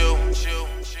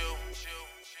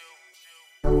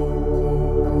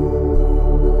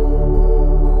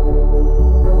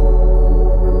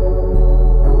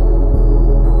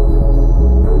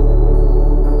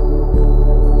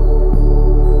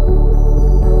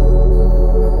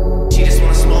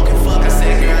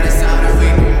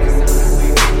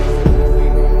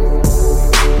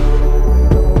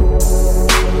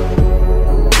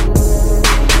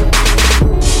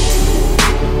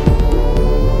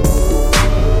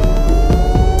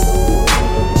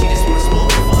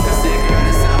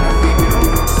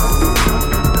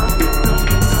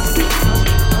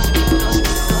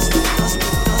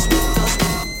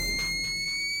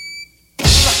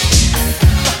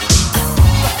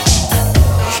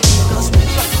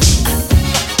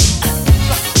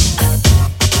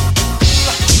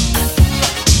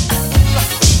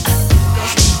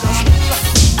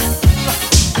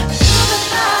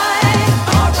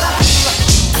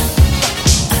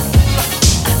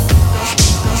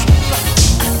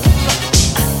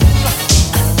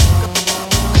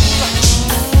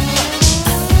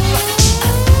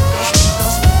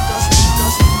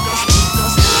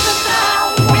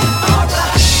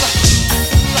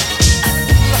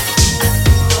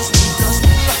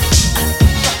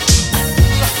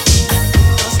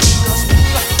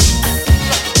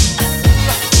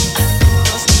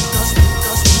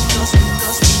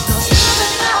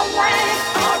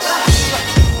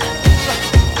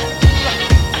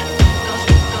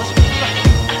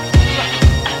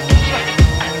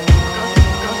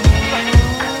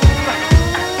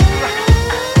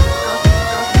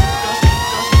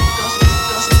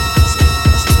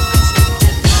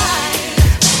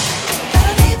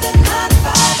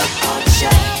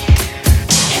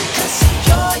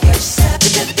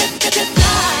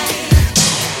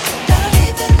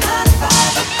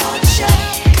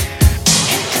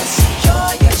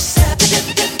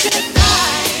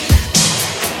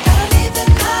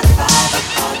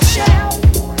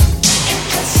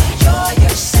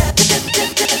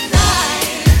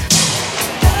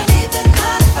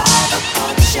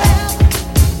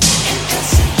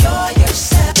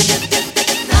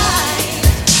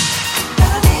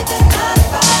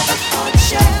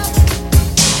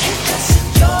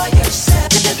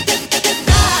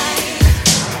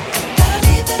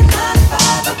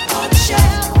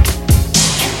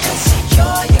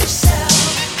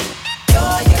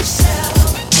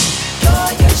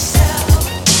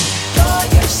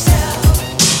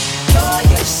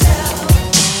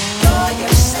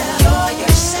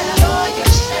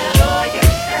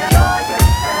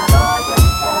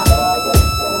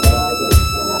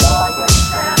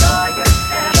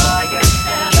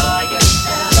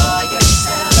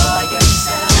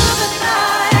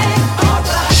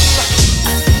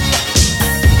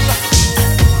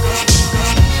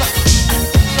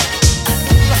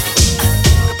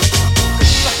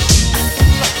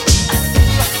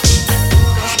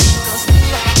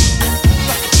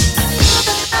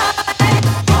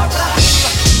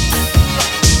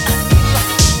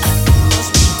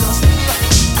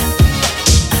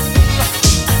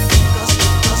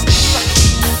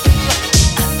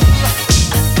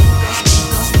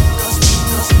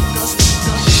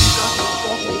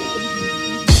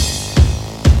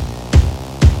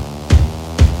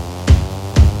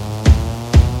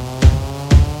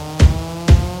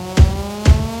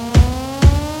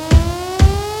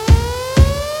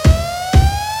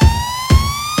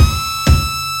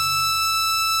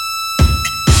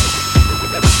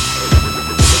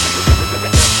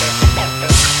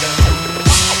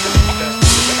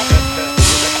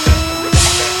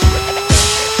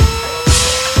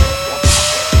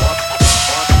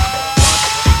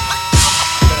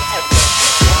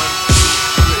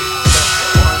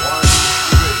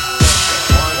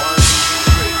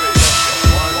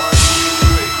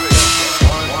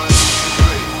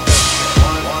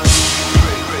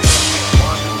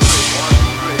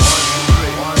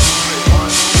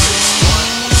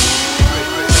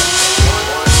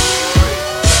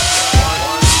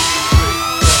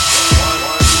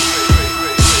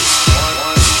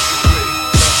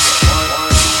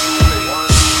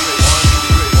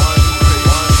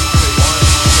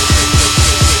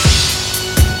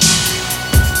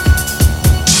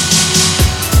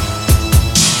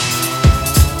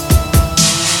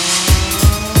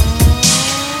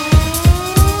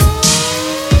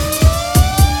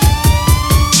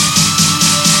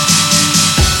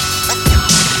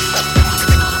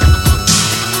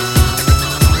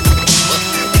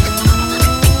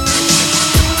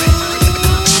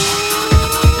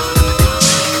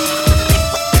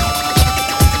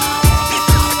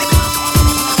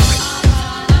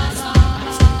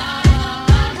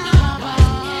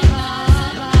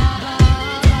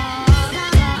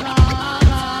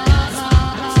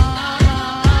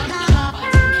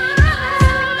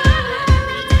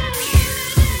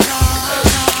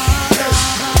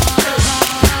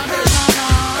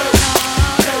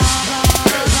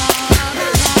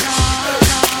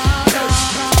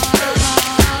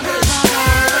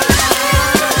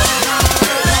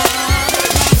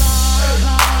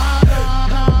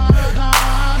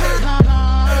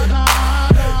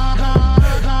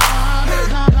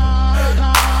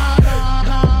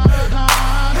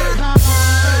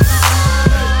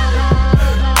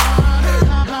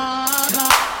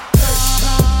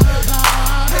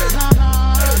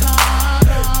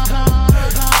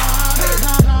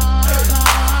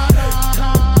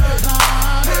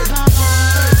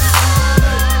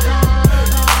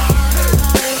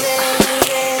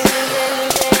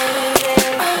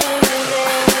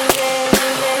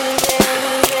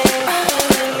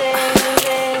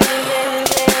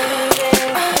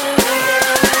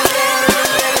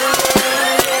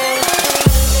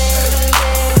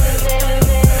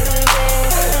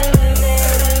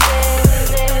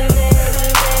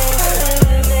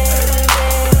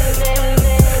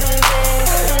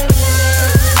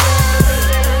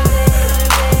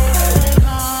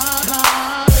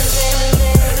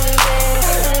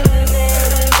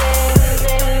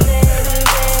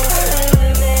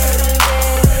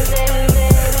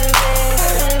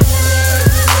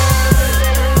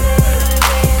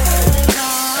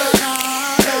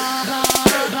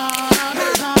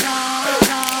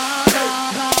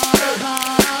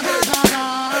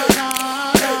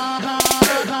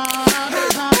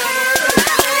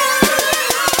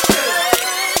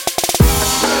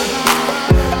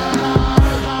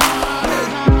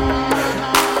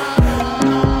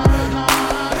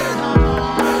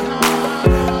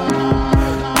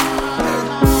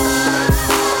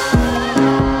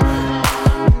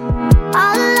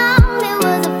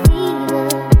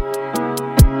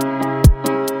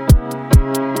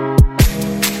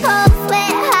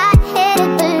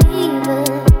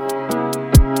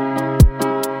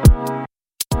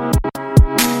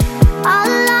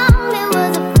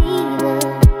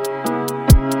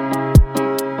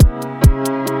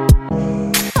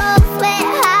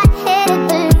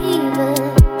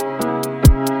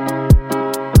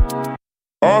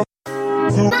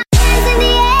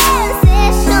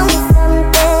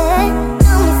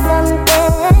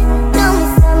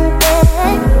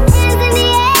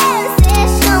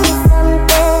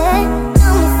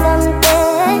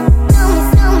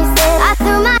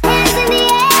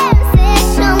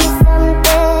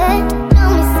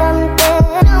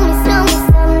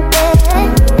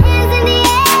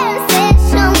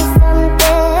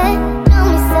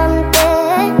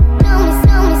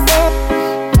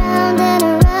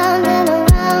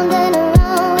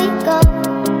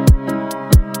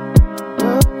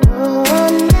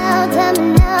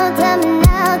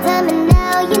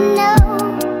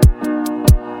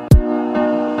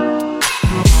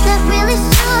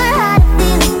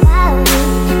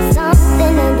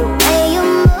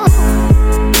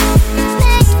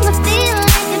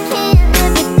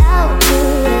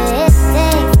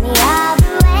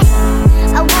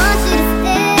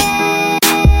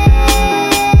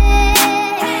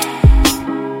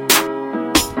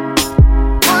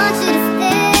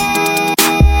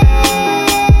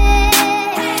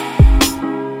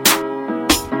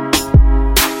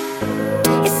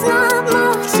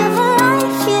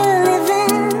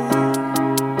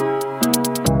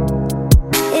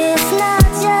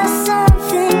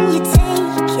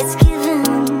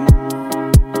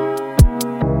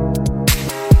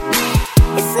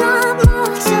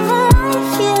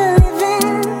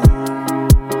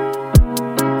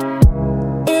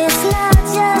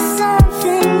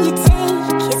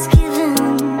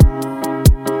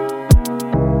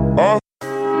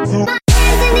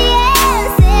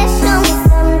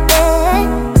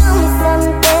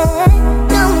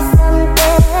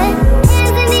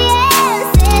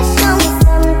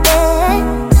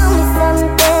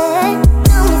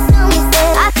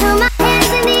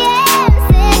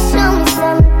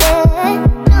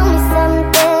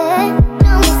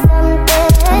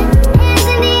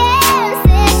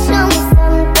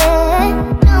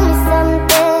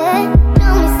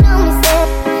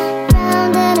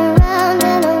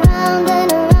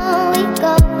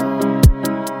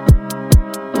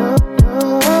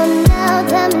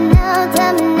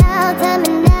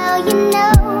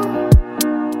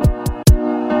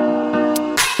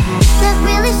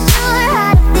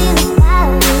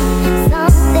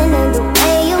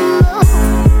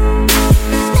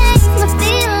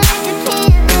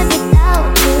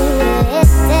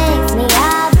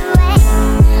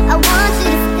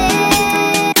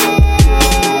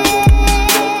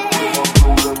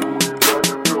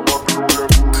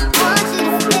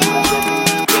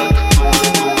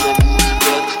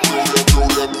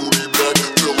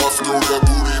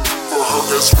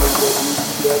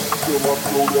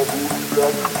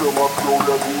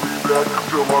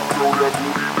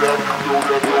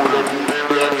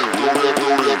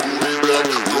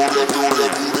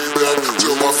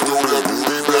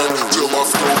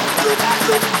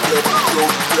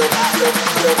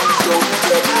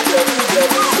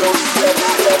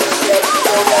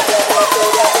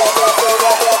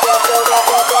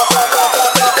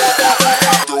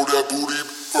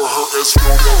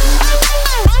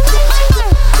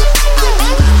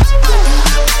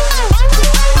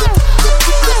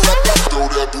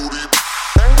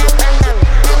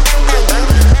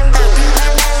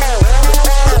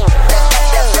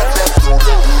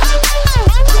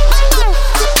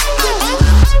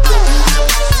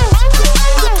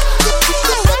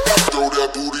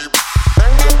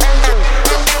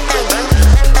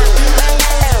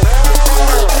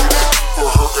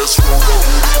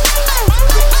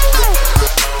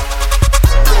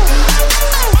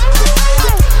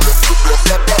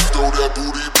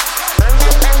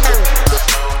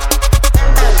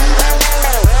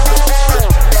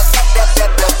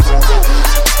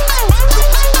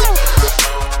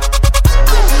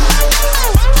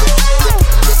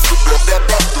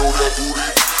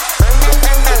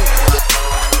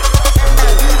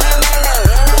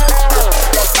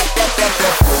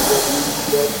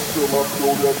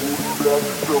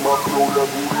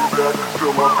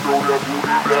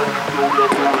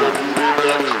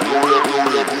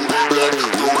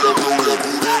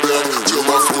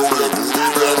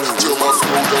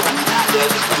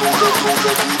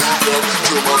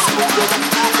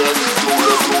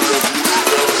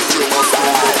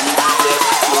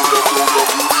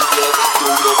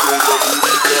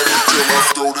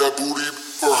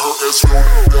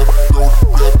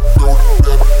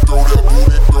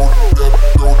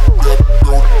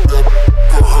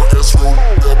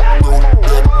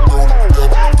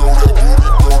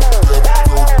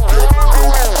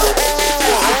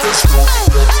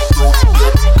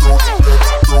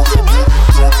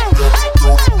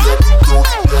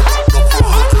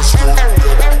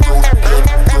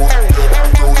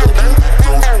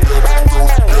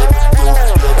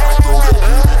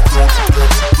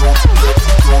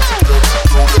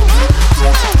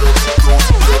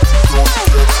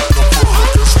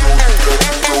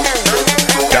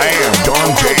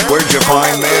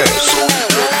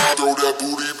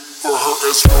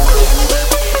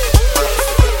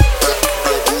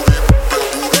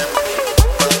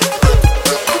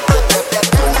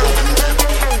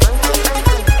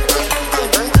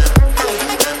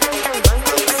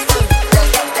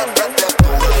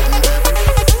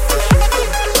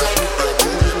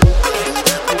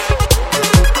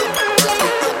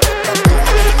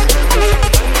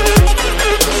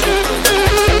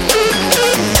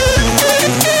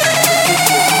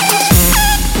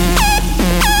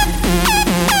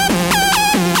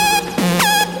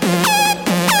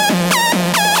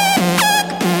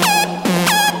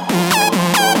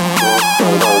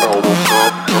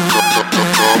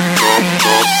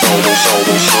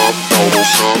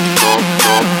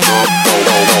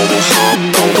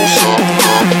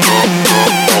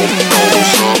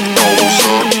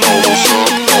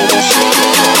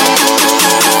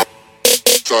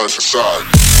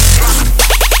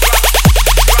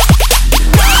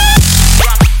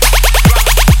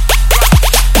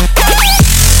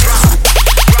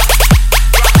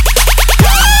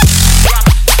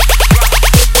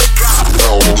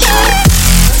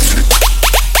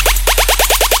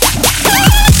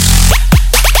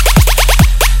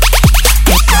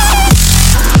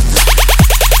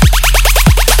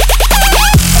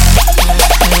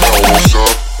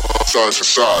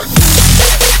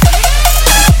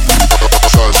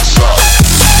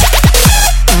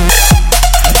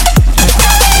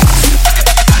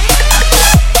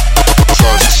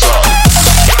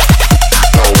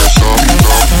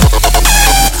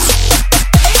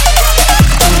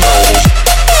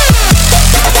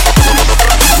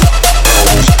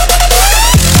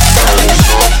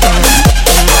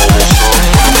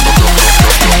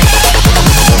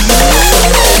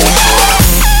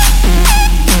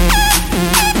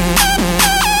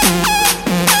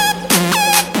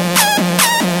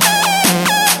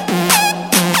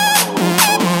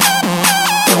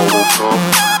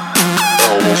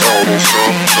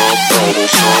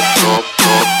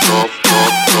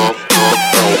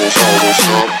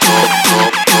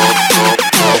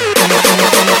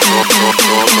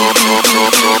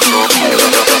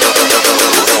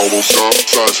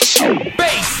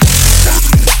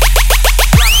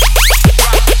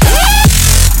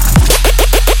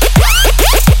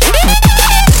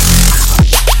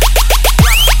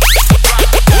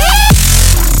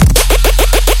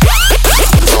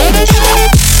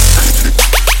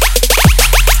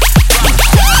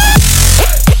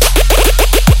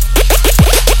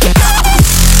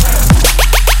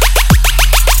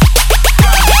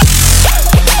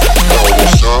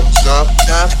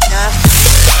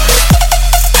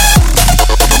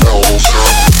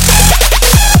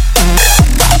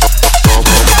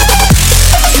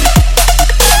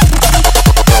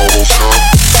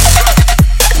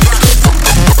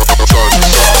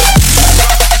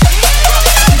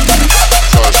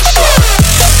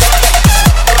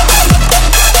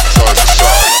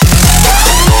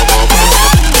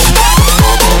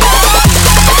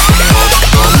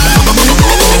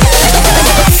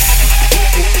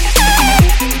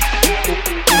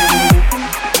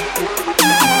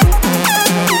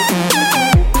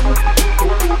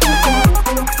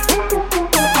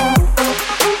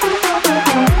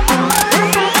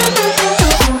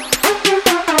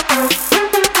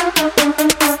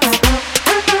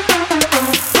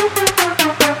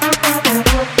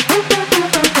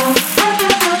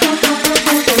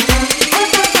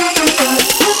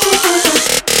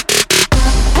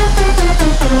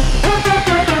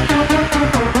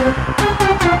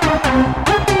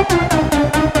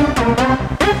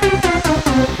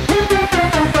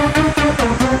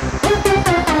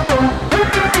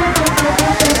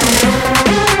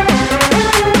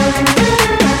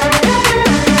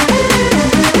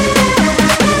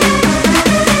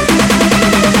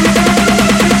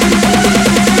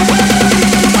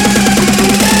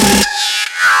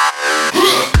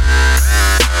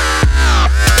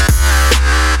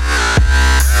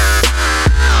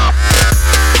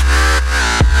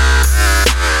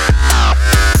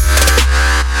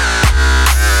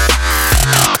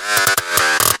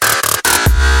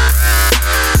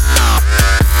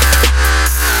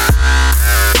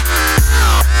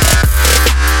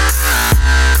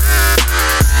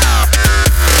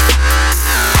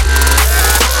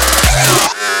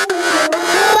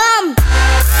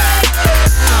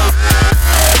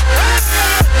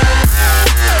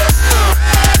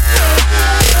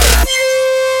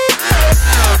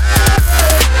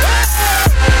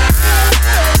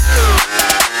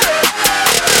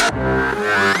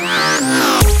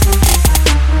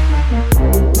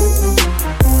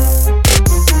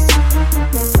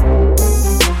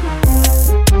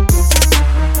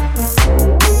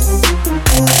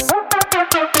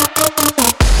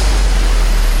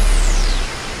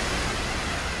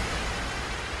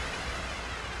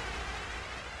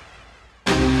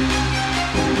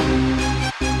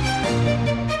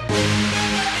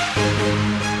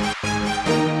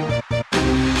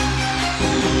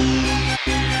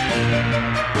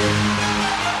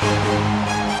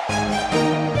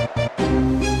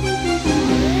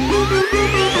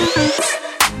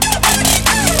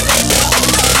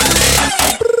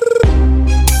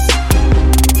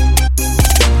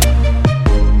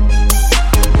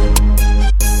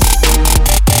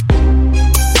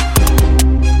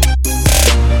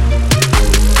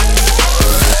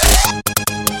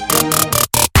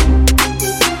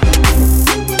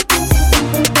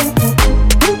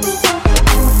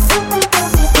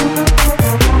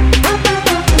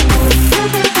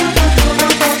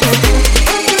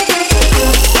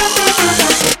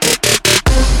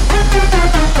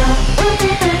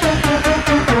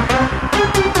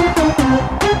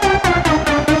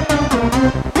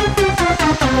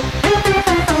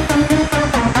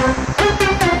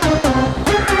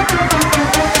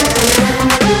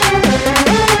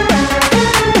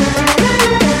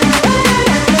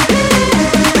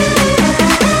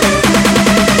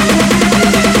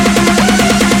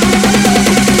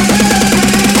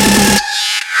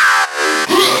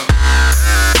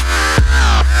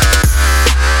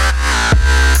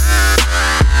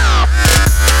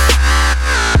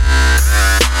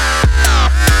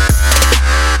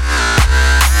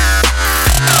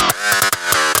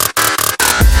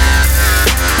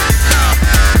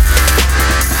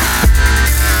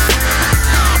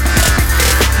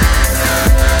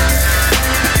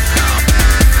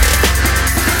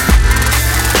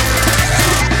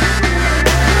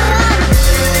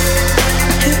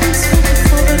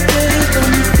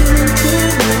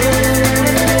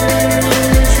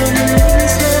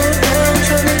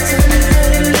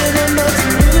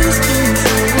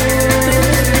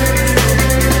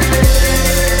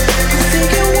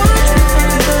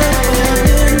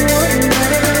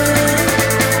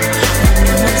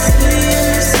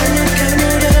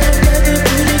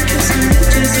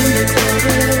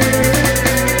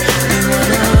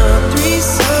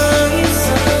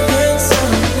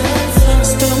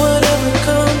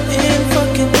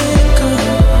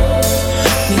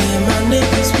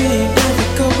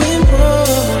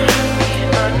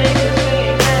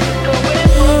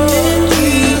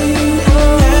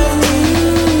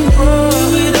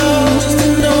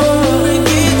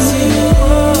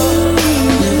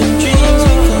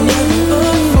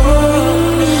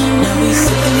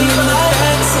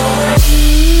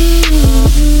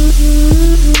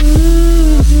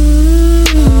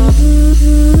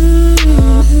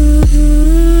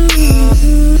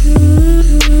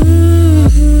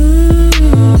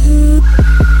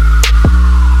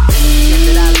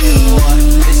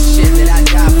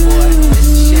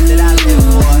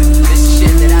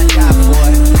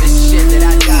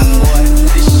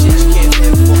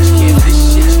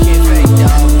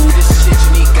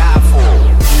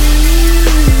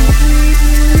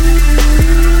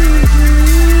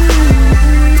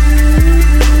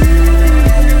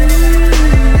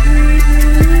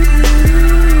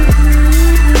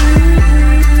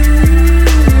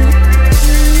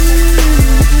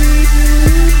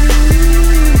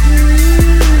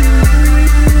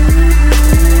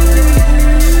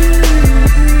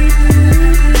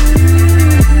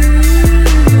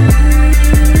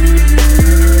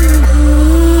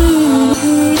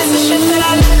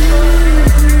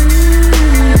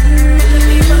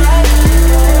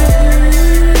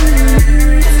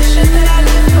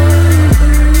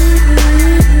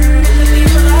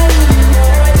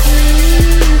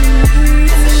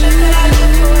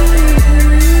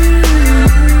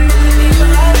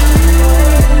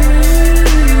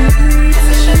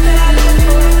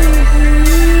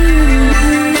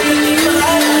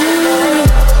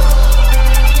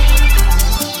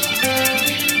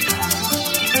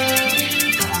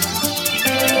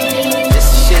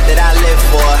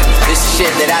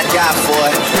 shit that I die for.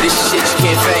 This is shit you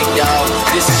can't fake, dog.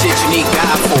 This is shit you need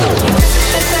God for.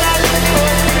 Shit that I live for.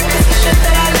 Shit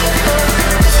that I live for.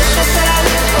 Shit that I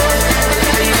live for.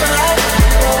 People like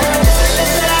shit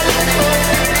that I live for.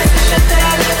 Shit that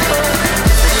I live for.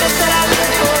 Shit that I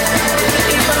live for.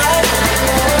 People like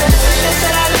shit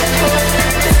that I live for.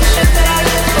 Shit that I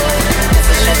live for.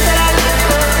 Shit that I live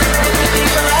for.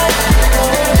 People like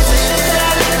shit that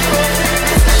I live for.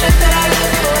 Shit that I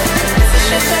live for.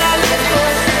 Shit that I live for.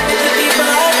 People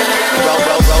like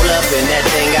roll up in that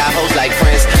thing. Got hoes like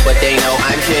Prince, but they know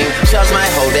I'm king. Chubbs might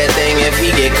hold that thing. If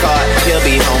he get caught, he'll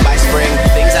be home by spring.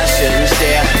 Things I shouldn't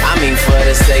share, I mean for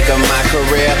the sake of my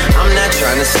career. I'm not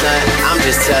trying to stunt, I'm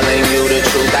just telling you the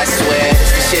truth, I swear.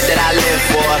 It's the shit that I live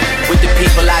for, with the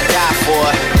people I die for.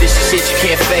 This is shit you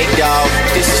can't fake, dog.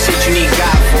 This is shit you need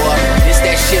God for. This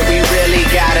that shit we really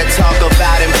gotta talk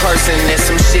about in person. There's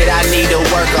some shit I need to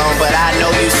work on, but I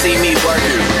know you see me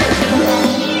working.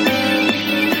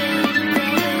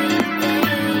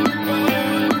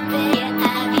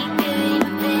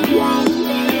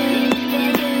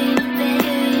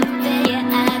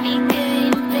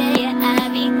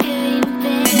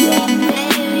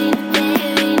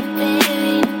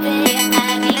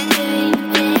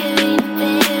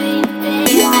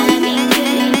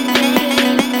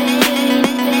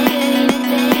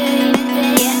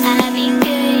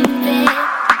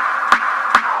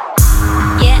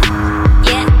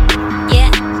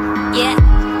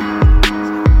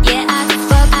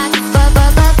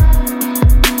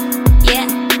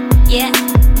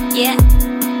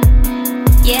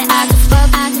 Yeah, I can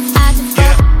fuck